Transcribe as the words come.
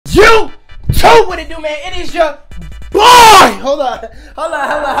So what it do, man? It is your boy. Hold on.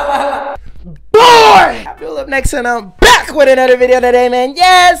 Boy, Abdoulupnext, and I'm back with another video today, man.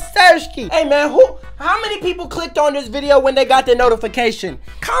 Yes, Sirski. Hey, man, how many people clicked on this video when they got the notification?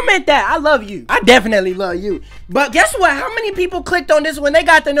 Comment that. I love you. I definitely love you. But guess what? How many people clicked on this when they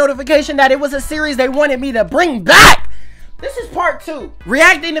got the notification that it was a series they wanted me to bring back? This is part 2.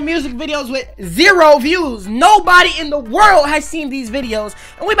 Reacting to music videos with 0 views. Nobody in the world has seen these videos.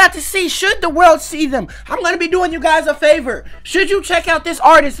 And we're about to see, should the world see them? I'm going to be doing you guys a favor. Should you check out this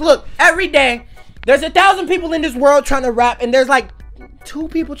artist? Look, every day, there's 1,000 people in this world trying to rap. And there's like 2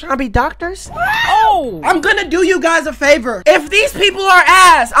 people trying to be doctors. Oh! I'm going to do you guys a favor. If these people are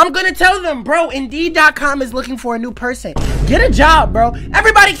ass, I'm going to tell them, bro, Indeed.com is looking for a new person. Get a job, bro.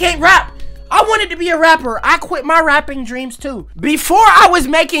 Everybody can't rap. I wanted to be a rapper. I quit my rapping dreams too. Before I was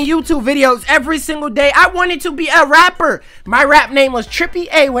making YouTube videos every single day, I wanted to be a rapper. My rap name was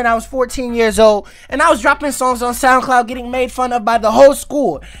Trippy A when I was 14 years old. And I was dropping songs on SoundCloud getting made fun of by the whole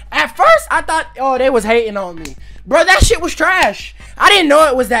school. At first, I thought, oh, they was hating on me. Bro, that shit was trash. I didn't know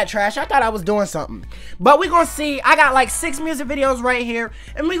it was that trash. I thought I was doing something. But we gonna see. I got like 6 music videos right here.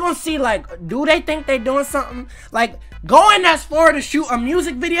 And we gonna see, like, do they think they doing something? Like, going as far to shoot a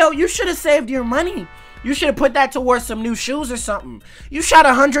music video, you should have saved your money. You should have put that towards some new shoes or something. You shot a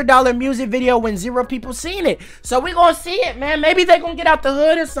 $100 music video when 0 people seen it. So we gonna see it, man. Maybe they gonna get out the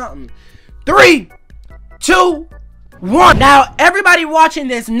hood or something. 3, 2, 1. Now, everybody watching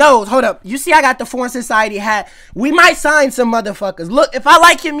this knows. Hold up. You see I got the Foreign Society hat. We might sign some motherfuckers. Look, if I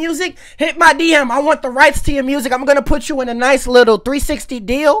like your music, hit my DM. I want the rights to your music. I'm gonna put you in a nice little 360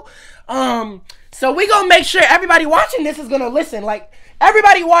 deal. So we gonna make sure everybody watching this is gonna listen. Like,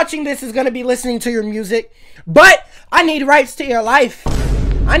 everybody watching this is gonna be listening to your music. But I need rights to your life.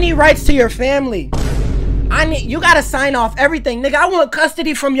 I need rights to your family. You gotta sign off everything. Nigga, I want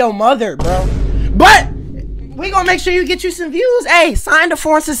custody from your mother, bro. But we gonna make sure you get you some views. Hey, sign the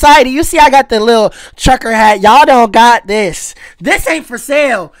Foreign Society. You see I got the little trucker hat. Y'all don't got this. This ain't for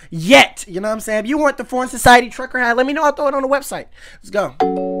sale yet. You know what I'm saying? If you want the Foreign Society trucker hat, let me know. I'll throw it on the website. Let's go.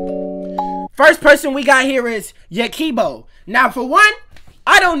 First person we got here is Yakibo. Now, for one,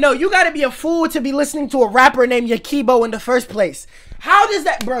 I don't know. You got to be a fool to be listening to a rapper named Yakibo in the first place. How does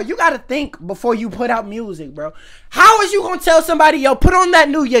that, bro? You got to think before you put out music, bro. How is you going to tell somebody, yo, put on that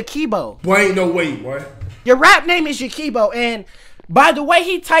new Yakibo? Boy, ain't no way, boy. Your rap name is Yakibo, and by the way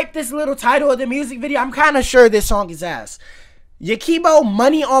he typed this little title of the music video, I'm kind of sure this song is ass. Yakibo,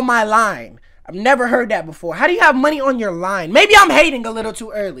 money on my line. I've never heard that before. How do you have money on your line? Maybe I'm hating a little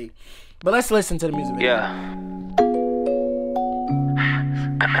too early. But let's listen to the music video. Yeah.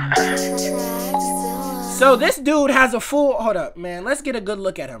 So this dude has a full, hold up, man. Let's get a good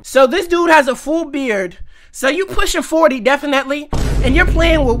look at him. So this dude has a full beard. So you pushing 40, definitely. And you're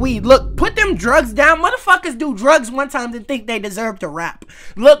playing with weed. Look, put them drugs down. Motherfuckers do drugs one time and think they deserve to rap.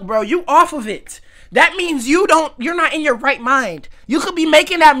 Look, bro, you off of it. That means you're not in your right mind. You could be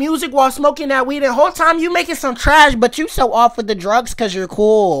making that music while smoking that weed, and the whole time you making some trash, but you so off with the drugs because you're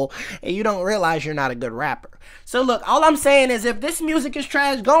cool, and you don't realize you're not a good rapper. So look, all I'm saying is if this music is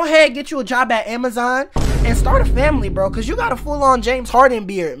trash, go ahead, get you a job at Amazon, and start a family, bro, because you got a full-on James Harden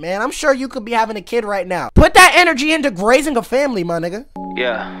beard, man. I'm sure you could be having a kid right now. Put that energy into raising a family, my nigga.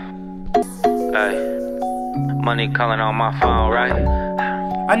 Yeah. Hey. Money calling on my phone, right?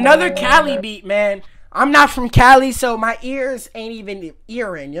 Another Cali beat, man. I'm not from Cali, so my ears ain't even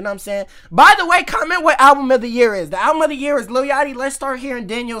earring, you know what I'm saying? By the way, comment what album of the year is. The album of the year is Lil Yachty. Let's start hearing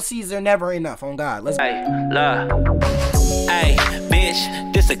Daniel Caesar, Never Enough. On God, let's go. Hey, look. Hey,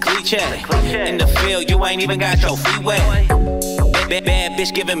 bitch, this a cliche. In the field, you ain't even got your feet wet. Bad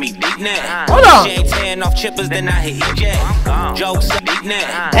bitch giving me deep neck. Hold on. She ain't tearing off chippers, then I hit EJ. Jokes up deep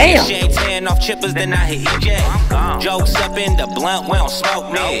neck. Damn. She ain't tearing off chippers, then I hit EJ. Jokes up in the blunt, we don't smoke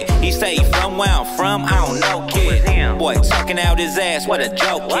me. He say he from where I'm from, I don't know, kid. Boy, talking out his ass, what a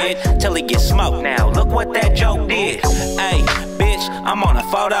joke, kid. Till he get smoked now. Look what that joke did. Hey, bitch, I'm on a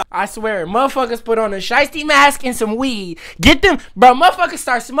photo. I swear, motherfuckers put on a shiesty mask and some weed. Get them, bro, motherfuckers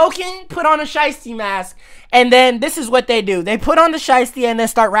start smoking, put on a shiesty mask, and then this is what they do. They put on the shiesty and then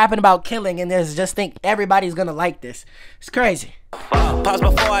start rapping about killing, and they just think everybody's gonna like this. It's crazy. Pause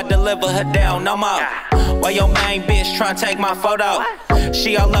before I deliver her down, no more. While your main bitch tryna take my photo.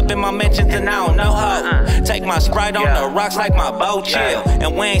 She all up in my mentions and I don't know her. Take my Sprite on the rocks like my bow chill.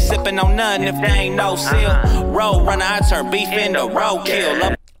 And we ain't sipping on nothing if there ain't no seal. Road runner, I turn beef into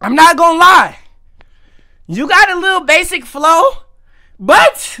roadkill. I'm not gonna lie. You got a little basic flow,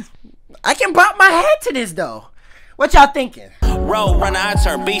 but I can bop my head to this though. What y'all thinking? Road runner, I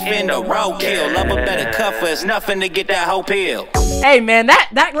turn beef into roadkill. Love a better cover, it's nothing to get that whole pill. Hey man,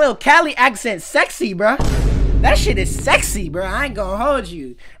 that little Cali accent sexy, bro. That shit is sexy, bro. I ain't gonna hold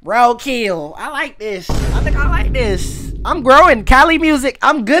you. Roadkill. I like this. I think I like this. I'm growing. Cali music.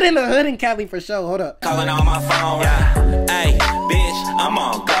 I'm good in the hood in Cali for sure. Hold up. Calling on my phone. Yeah. Hey, bitch, I'm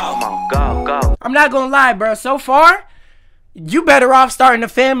on go. I'm on go. I'm not gonna lie, bro. So far, you better off starting a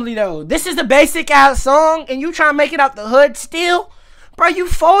family though. This is a basic ass song, and you trying to make it out the hood still? Bro, you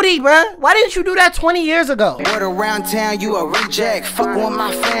 40, bro. Why didn't you do that 20 years ago? Word around town, you a reject. Fuck with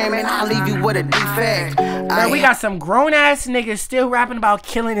my fam, and I'll leave you with a defect. Bro, we got some grown-ass niggas still rapping about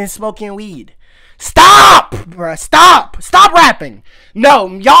killing and smoking weed. Stop, bro. Stop. Stop rapping. No,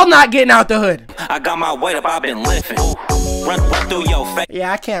 y'all not getting out the hood. I got my weight up, I've been lifting. Run through your face.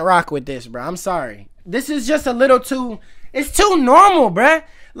 Yeah, I can't rock with this, bro. I'm sorry. This is just a little too... It's too normal, bro.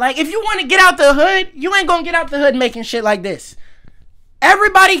 Like, if you want to get out the hood, you ain't gonna get out the hood making shit like this.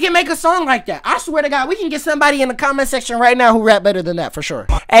 Everybody can make a song like that. I swear to God, we can get somebody in the comment section right now who rap better than that for sure.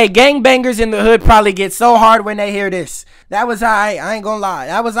 Hey, gangbangers in the hood probably get so hard when they hear this. That was alright. I ain't gonna lie.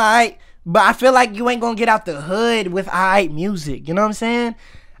 That was alright. But I feel like you ain't gonna get out the hood with alright music. You know what I'm saying?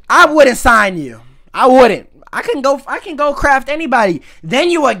 I wouldn't sign you. I wouldn't. I can go craft anybody.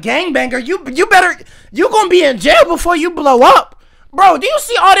 Then you a gangbanger. You gonna be in jail before you blow up. Bro, do you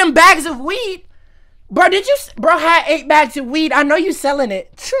see all them bags of weed? Bro, bro had 8 bags of weed. I know you selling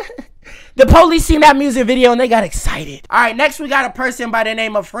it. The police seen that music video and they got excited. All right, next we got a person by the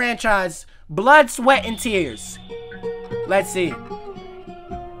name of Franchise Blood, Sweat, and Tears. Let's see. All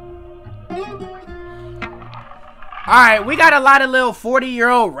right, we got a lot of little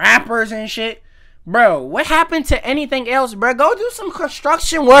 40-year-old rappers and shit. Bro, what happened to anything else, bro? Go do some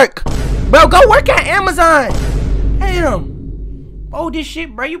construction work. Bro, go work at Amazon. Damn. Oh, this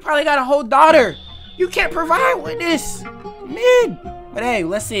shit, bro. You probably got a whole daughter. You can't provide with this. Man. But hey,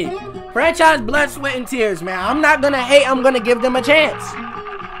 let's see. Franchise Blood, Sweat, and Tears, man. I'm not gonna hate. I'm gonna give them a chance.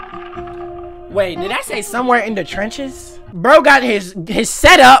 Wait, did I say somewhere in the trenches? Bro got his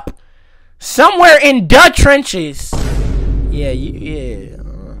setup somewhere in the trenches. Yeah, yeah.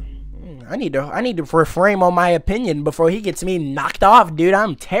 I need to reframe on my opinion before he gets me knocked off, dude.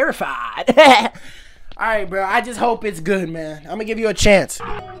 I'm terrified. Alright, bro. I just hope it's good, man. I'm gonna give you a chance.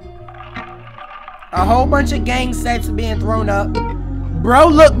 A whole bunch of gang sets being thrown up. Bro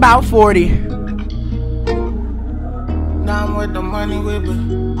look about 40. Now I'm with the money with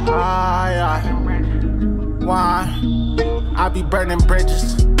me. Why? I be burning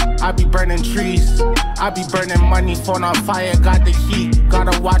bridges. I be burning trees. I be burning money, phone on fire, got the heat.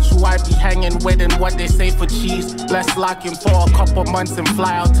 Gotta watch who I be hanging with and what they say for cheese. Let's lock in for a couple months and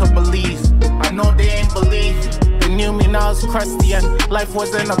fly out to Belize. I know they ain't believe. They knew me, now it's crusty and life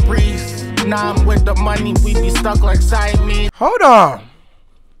wasn't a breeze. Now I'm with the money, we be stuck like Siamese. Hold on.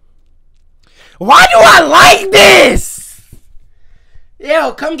 Why do I like this?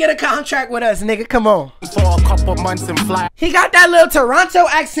 Yo, come get a contract with us, nigga. Come on. For a couple months and fly. He got that little Toronto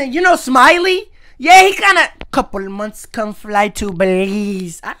accent. You know Smiley? Yeah, he kind of... Couple months, come fly to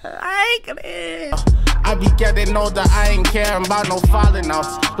Belize. I like it. I be getting older, I ain't caring about no falling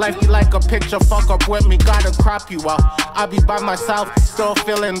outs. Life be like a picture, fuck up with me, gotta crop you out. I be by myself, still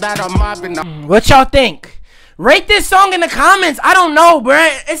feeling that I'm mobbing out. What y'all think? Rate this song in the comments. I don't know,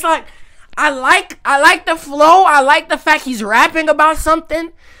 bruh. It's like... I like the flow. I like the fact he's rapping about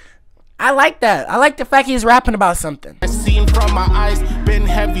something. I like that. I like the fact he's rapping about something. I seen from my eyes, been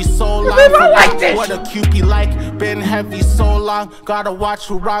heavy so long. I like this. What a cupid like, been heavy so long. Gotta watch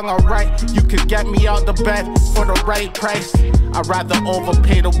who wrong or right. You could get me out the bed for the right price. I'd rather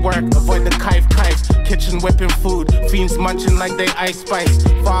overpay the work, avoid the kife. Kitchen whipping food, fiends munching like they ice spice.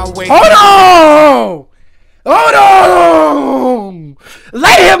 Far away. Hold on! Hold on!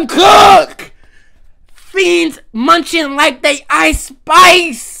 Let him cook! Fiends munching like they ice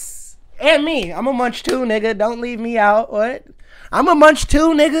spice! And me, I'm a munch too, nigga. Don't leave me out. What? I'm a munch too,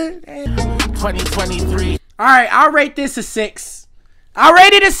 nigga. 2023. Alright, I'll rate this a 6. I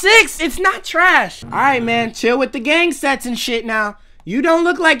rated a 6. It's not trash. Alright, man. Chill with the gang sets and shit now. You don't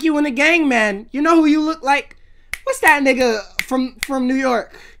look like you in the gang, man. You know who you look like? What's that nigga from New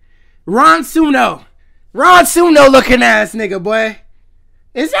York? Ron Suno. Ron Suno looking ass nigga, boy.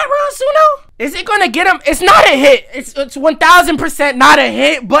 Is that Ron Suno? Is it gonna get him? It's not a hit. It's 1000% not a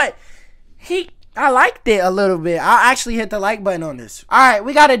hit, but I liked it a little bit. I actually hit the like button on this. Alright,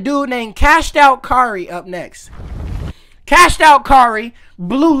 we got a dude named Cashed Out Kari up next. Cashed Out Kari,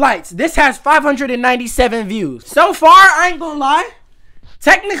 Blue Lights. This has 597 views. So far, I ain't gonna lie.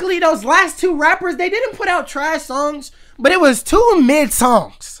 Technically, those last 2 rappers, they didn't put out trash songs, but it was 2 mid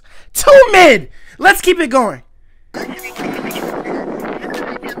songs. 2 mid. Let's keep it going.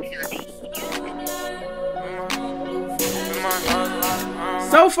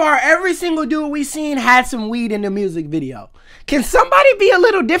 So far, every single dude we seen had some weed in the music video. Can somebody be a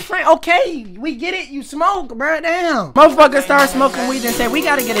little different? Okay, we get it. You smoke, bro. Damn. Motherfuckers start smoking weed and say, we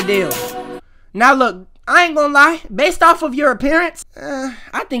gotta get a deal. Now look, I ain't gonna lie. Based off of your appearance,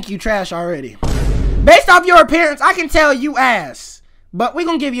 I think you trash already. Based off your appearance, I can tell you ass. But we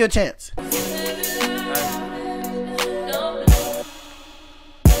gonna give you a chance.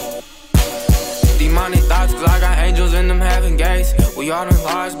 Demonic thoughts, cause I got angels in them heaven gates. We all done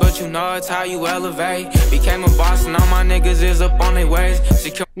lies, but you know it's how you elevate. Became a boss and all my niggas is up on their ways.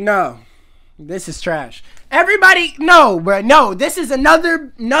 No, this is trash. Everybody, no, bro. No, this is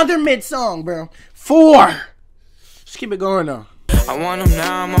another mid song, bro. 4. Just keep it going though. I want them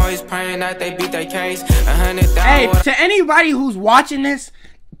now, I'm always praying that they beat their case. 100,000. Hey, to anybody who's watching this,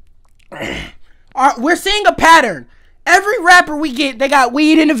 we're seeing a pattern. Every rapper we get, they got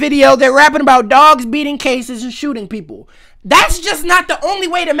weed in the video. They're rapping about dogs beating cases and shooting people. That's just not the only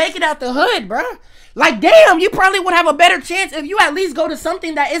way to make it out the hood, bro. Like, damn, you probably would have a better chance if you at least go to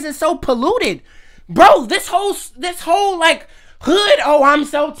something that isn't so polluted. Bro, this whole like hood, oh, I'm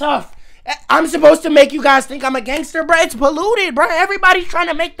so tough. I'm supposed to make you guys think I'm a gangster, bro. It's polluted, bro. Everybody's trying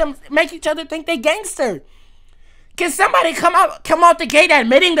to make each other think they gangster. Can somebody come out the gate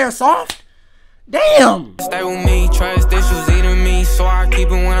admitting they're soft? Damn. Stay with me, trust issues eating me, so I keep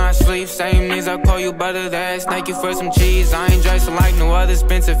it when I sleep. Same needs, I call you butter that, snake you for some cheese. I ain't dressing like no other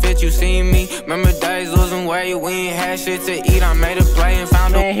Spencer fit, you see me. Remember days losing weight, we ain't had shit to eat. I made a play and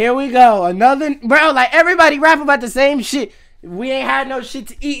found Man, here we go. Another, bro, like everybody rap about the same shit. We ain't had no shit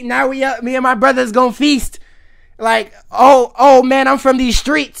to eat. Now we up. Me and my brothers gonna feast. Like, oh man, I'm from these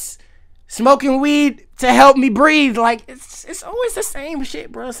streets. Smoking weed to help me breathe. Like, it's always the same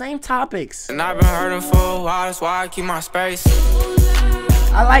shit, bro. Same topics. And I've been hurting for a while, that's why I keep my space.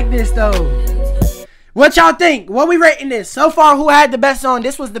 I like this though. What y'all think? What we rating this? So far, who had the best song?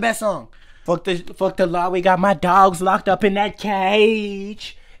 This was the best song. Fuck the law. We got my dogs locked up in that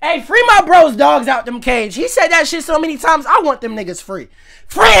cage. Hey, free my bro's dogs out them cage. He said that shit so many times. I want them niggas free.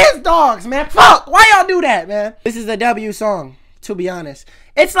 Free his dogs, man. Fuck. Why y'all do that, man? This is a W song, to be honest.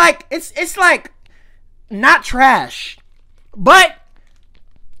 It's like not trash, but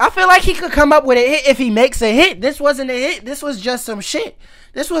I feel like he could come up with a hit if he makes a hit. This wasn't a hit. This was just some shit.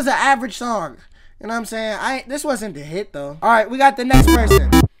 This was an average song. You know what I'm saying? This wasn't the hit though. All right, we got the next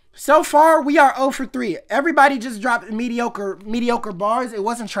person. So far, we are 0 for 3. Everybody just dropped mediocre bars. It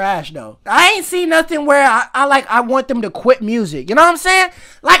wasn't trash, though. I ain't seen nothing where I want them to quit music. You know what I'm saying?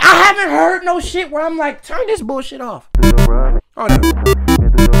 Like, I haven't heard no shit where I'm like, turn this bullshit off. Oh,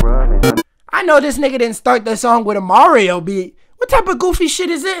 no. I know this nigga didn't start the song with a Mario beat. What type of goofy shit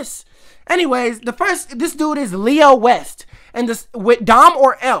is this? Anyways, this dude is Leo West. And this with Dom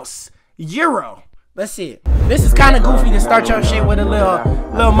or Else. Euro. Let's see it. This is kind of goofy to start your shit with a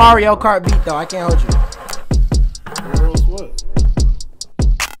little Mario Kart beat, though. I can't hold you.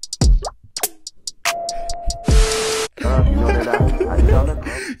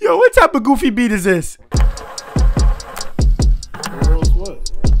 Yo, what type of goofy beat is this?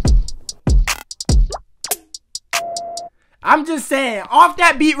 I'm just saying, off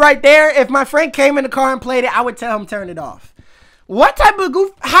that beat right there, if my friend came in the car and played it, I would tell him turn it off. What type of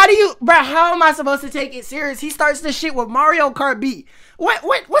goof? How am I supposed to take it serious? He starts this shit with Mario Kart beat.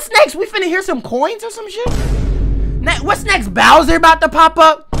 What's next? We finna hear some coins or some shit? What's next? Bowser about to pop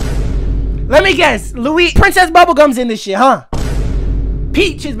up? Let me guess. Princess Bubblegum's in this shit, huh?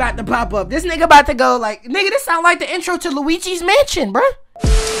 Peach is about to pop up. This nigga about to go like, nigga, this sound like the intro to Luigi's Mansion, bruh.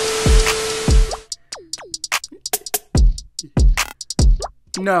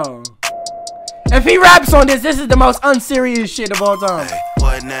 No. If he raps on this is the most unserious shit of all time. Hey,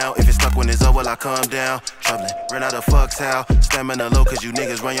 what now? If it's stuck when it's over, I calm down. Troubling, run out of fucks how. Stamina low, cause you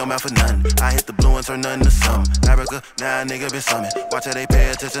niggas run your mouth for nothing. I hit the blue and turn nothing to something. America, now nigga been summon. Watch how they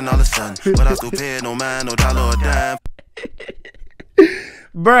pay attention all of a sudden. But I still pay no mind, no dollar or dime.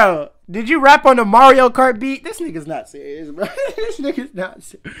 Bro, did you rap on the Mario Kart beat? This nigga's not serious, bro. This nigga's not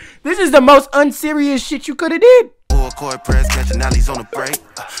serious. This is the most unserious shit you could have did. Court press, catching alleys on the break.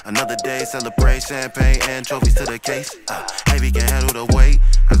 Another day, celebrate champagne and trophies to the case. Maybe can handle the weight,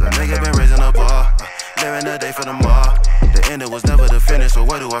 cause a nigga been raising a bar. Living the day for the mall. The end, it was never the finish, so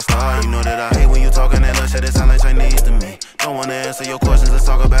where do I start? You know that I hate when you talking that little shit, it sound like Chinese to me. Don't wanna answer your questions, let's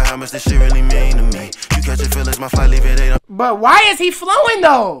talk about how much this shit really mean to me. You catch your feelings, my flight leave it 8. But why is he flowing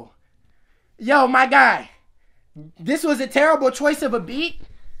though? Yo, my guy, this was a terrible choice of a beat,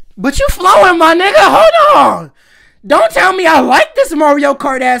 but you flowing, my nigga, hold on. Don't tell me I like this Mario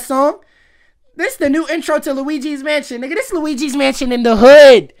Kart ass song. This is the new intro to Luigi's Mansion. Nigga, this Luigi's Mansion in the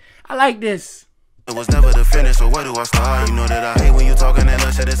hood. I like this. It was never the finish, so where do I start? You know that I hate when you talking that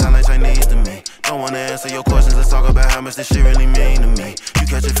little shit, it sound like Chinese to me. Don't wanna answer your questions, let's talk about how much this shit really mean to me. You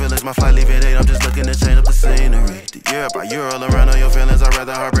catch your feelings, my flight leave at 8, I'm just looking to change up the scenery. The year by year, all around on your feelings, I'd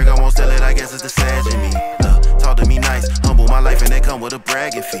rather heartbreak, I won't steal it, I guess it's the sad in me. Talk to me nice, humble my life, and they come with a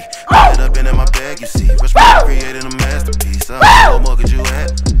bragging fee. Put it up in my bag, you see. Rush my created a masterpiece. What more could you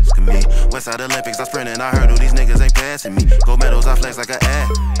add? Look at me, Westside Olympics, I sprint and I heard all these niggas ain't passing me. Gold medals, I flex like an ad.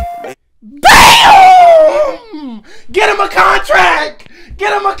 Bam! Get him a contract!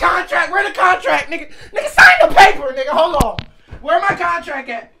 Get him a contract! Where the contract, nigga? Nigga, sign the paper, nigga. Hold on. Where my contract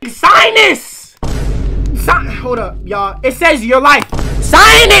at? Sign this! Hold up, y'all. It says your life.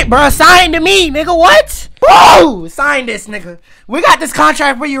 Sign it, bro. Sign to me, nigga. What? Woo! Sign this, nigga. We got this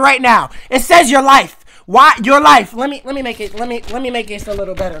contract for you right now. It says your life. Why your life? Let me make it. Let me make it a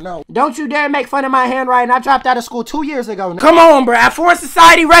little better. No, don't you dare make fun of my handwriting. I dropped out of school 2 years ago. Come on, bro. At Foreign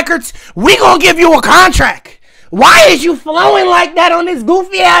Society Records, we gonna give you a contract. Why is you flowing like that on this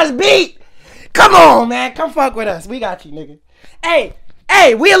goofy ass beat? Come on, man. Come fuck with us. We got you, nigga.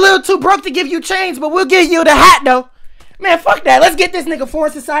 Hey, we a little too broke to give you chains, but we'll give you the hat though. Man, fuck that. Let's get this nigga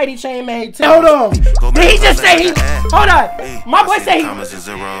Foreign Society chain made too. Hold on. Did he just say he? Hold on. My boy say he. Line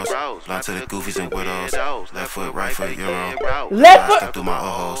to the goofies and widows. Left foot, right foot, Euro. Left foot. Step through my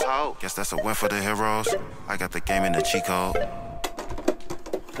O-hoes. Guess that's a win for the heroes. I got the game in the cheat code.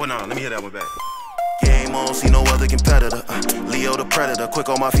 Well, no, let me hear that one back. Game on, see no other competitor. Leo the predator, quick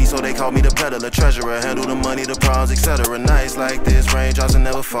on my feet, so they call me the peddler. Treasurer, handle the money, the problems, etc. Nights like this, raindrops and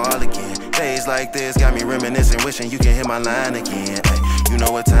never fall again. Days like this got me reminiscing, wishing you can hear my line again. Ay, you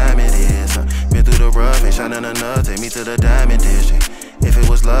know what time it is. Been through the rough, ain't shining enough. Take me to the diamond district. If it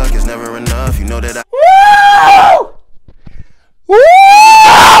was luck, it's never enough. You know that I. Woo!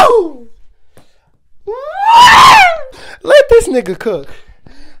 Woo! Let this nigga cook.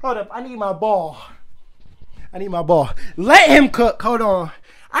 Hold up, I need my ball. Let him cook. Hold on.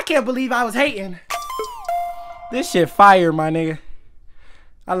 I can't believe I was hating. This shit fire, my nigga.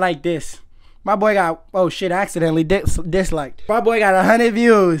 I like this. My boy got, oh shit, I accidentally disliked. My boy got 100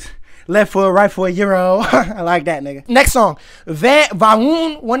 views. Left foot, right foot, Euro. I like that, nigga. Next song.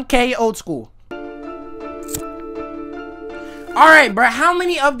 Vaun 1K Old School. Alright, bro. How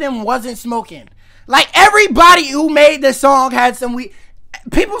many of them wasn't smoking? Like, everybody who made this song had some weed.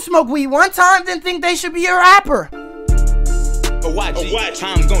 People smoke weed one time, then think they should be a rapper.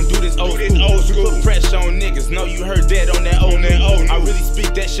 Time gonna do this old school. Put pressure on niggas. Know you heard that on that old. I really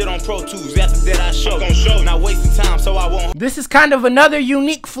speak that shit on Pro Tools. After that I show. Not wasting time, so I won't. This is kind of another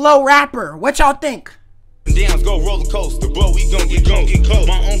unique flow rapper. What y'all think? Downs go roller coaster, but we gon' get close.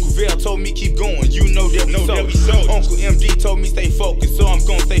 My Uncle Val told me keep going. You know that we so. Uncle MD told me stay focused, so I'm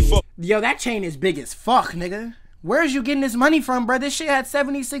gonna stay focused. Yo, that chain is big as fuck, nigga. Where's you getting this money from, bro? This shit had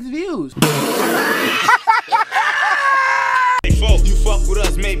 76 views. You fuck with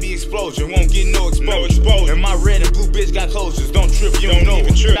us, maybe explosion. Won't get no exposure. And my red and blue bitch got closures. Don't trip, you don't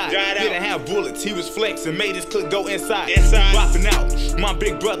even trip. Didn't have bullets, he was flexing. Made his clip go inside. Dropping out. My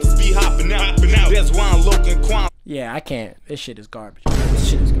big brothers be hopping out. That's why I'm local Quan. Yeah, I can't. This shit is garbage. Yeah, this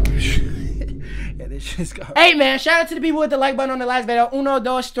shit is garbage. Hey, man, shout out to the people with the like button on the last video. Uno,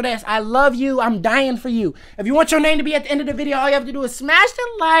 dos, tres. I love you. I'm dying for you. If you want your name to be at the end of the video, all you have to do is smash the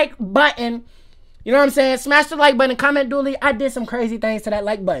like button. You know what I'm saying? Smash the like button, comment Dooley. I did some crazy things to that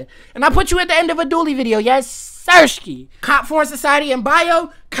like button. And I put you at the end of a Dooley video. Yes, sirski. Cop Foreign Society in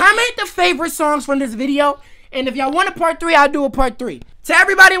bio. Comment the favorite songs from this video. And if y'all want a part 3, I'll do a part 3. To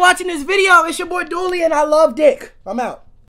everybody watching this video, it's your boy Dooley and I love dick. I'm out.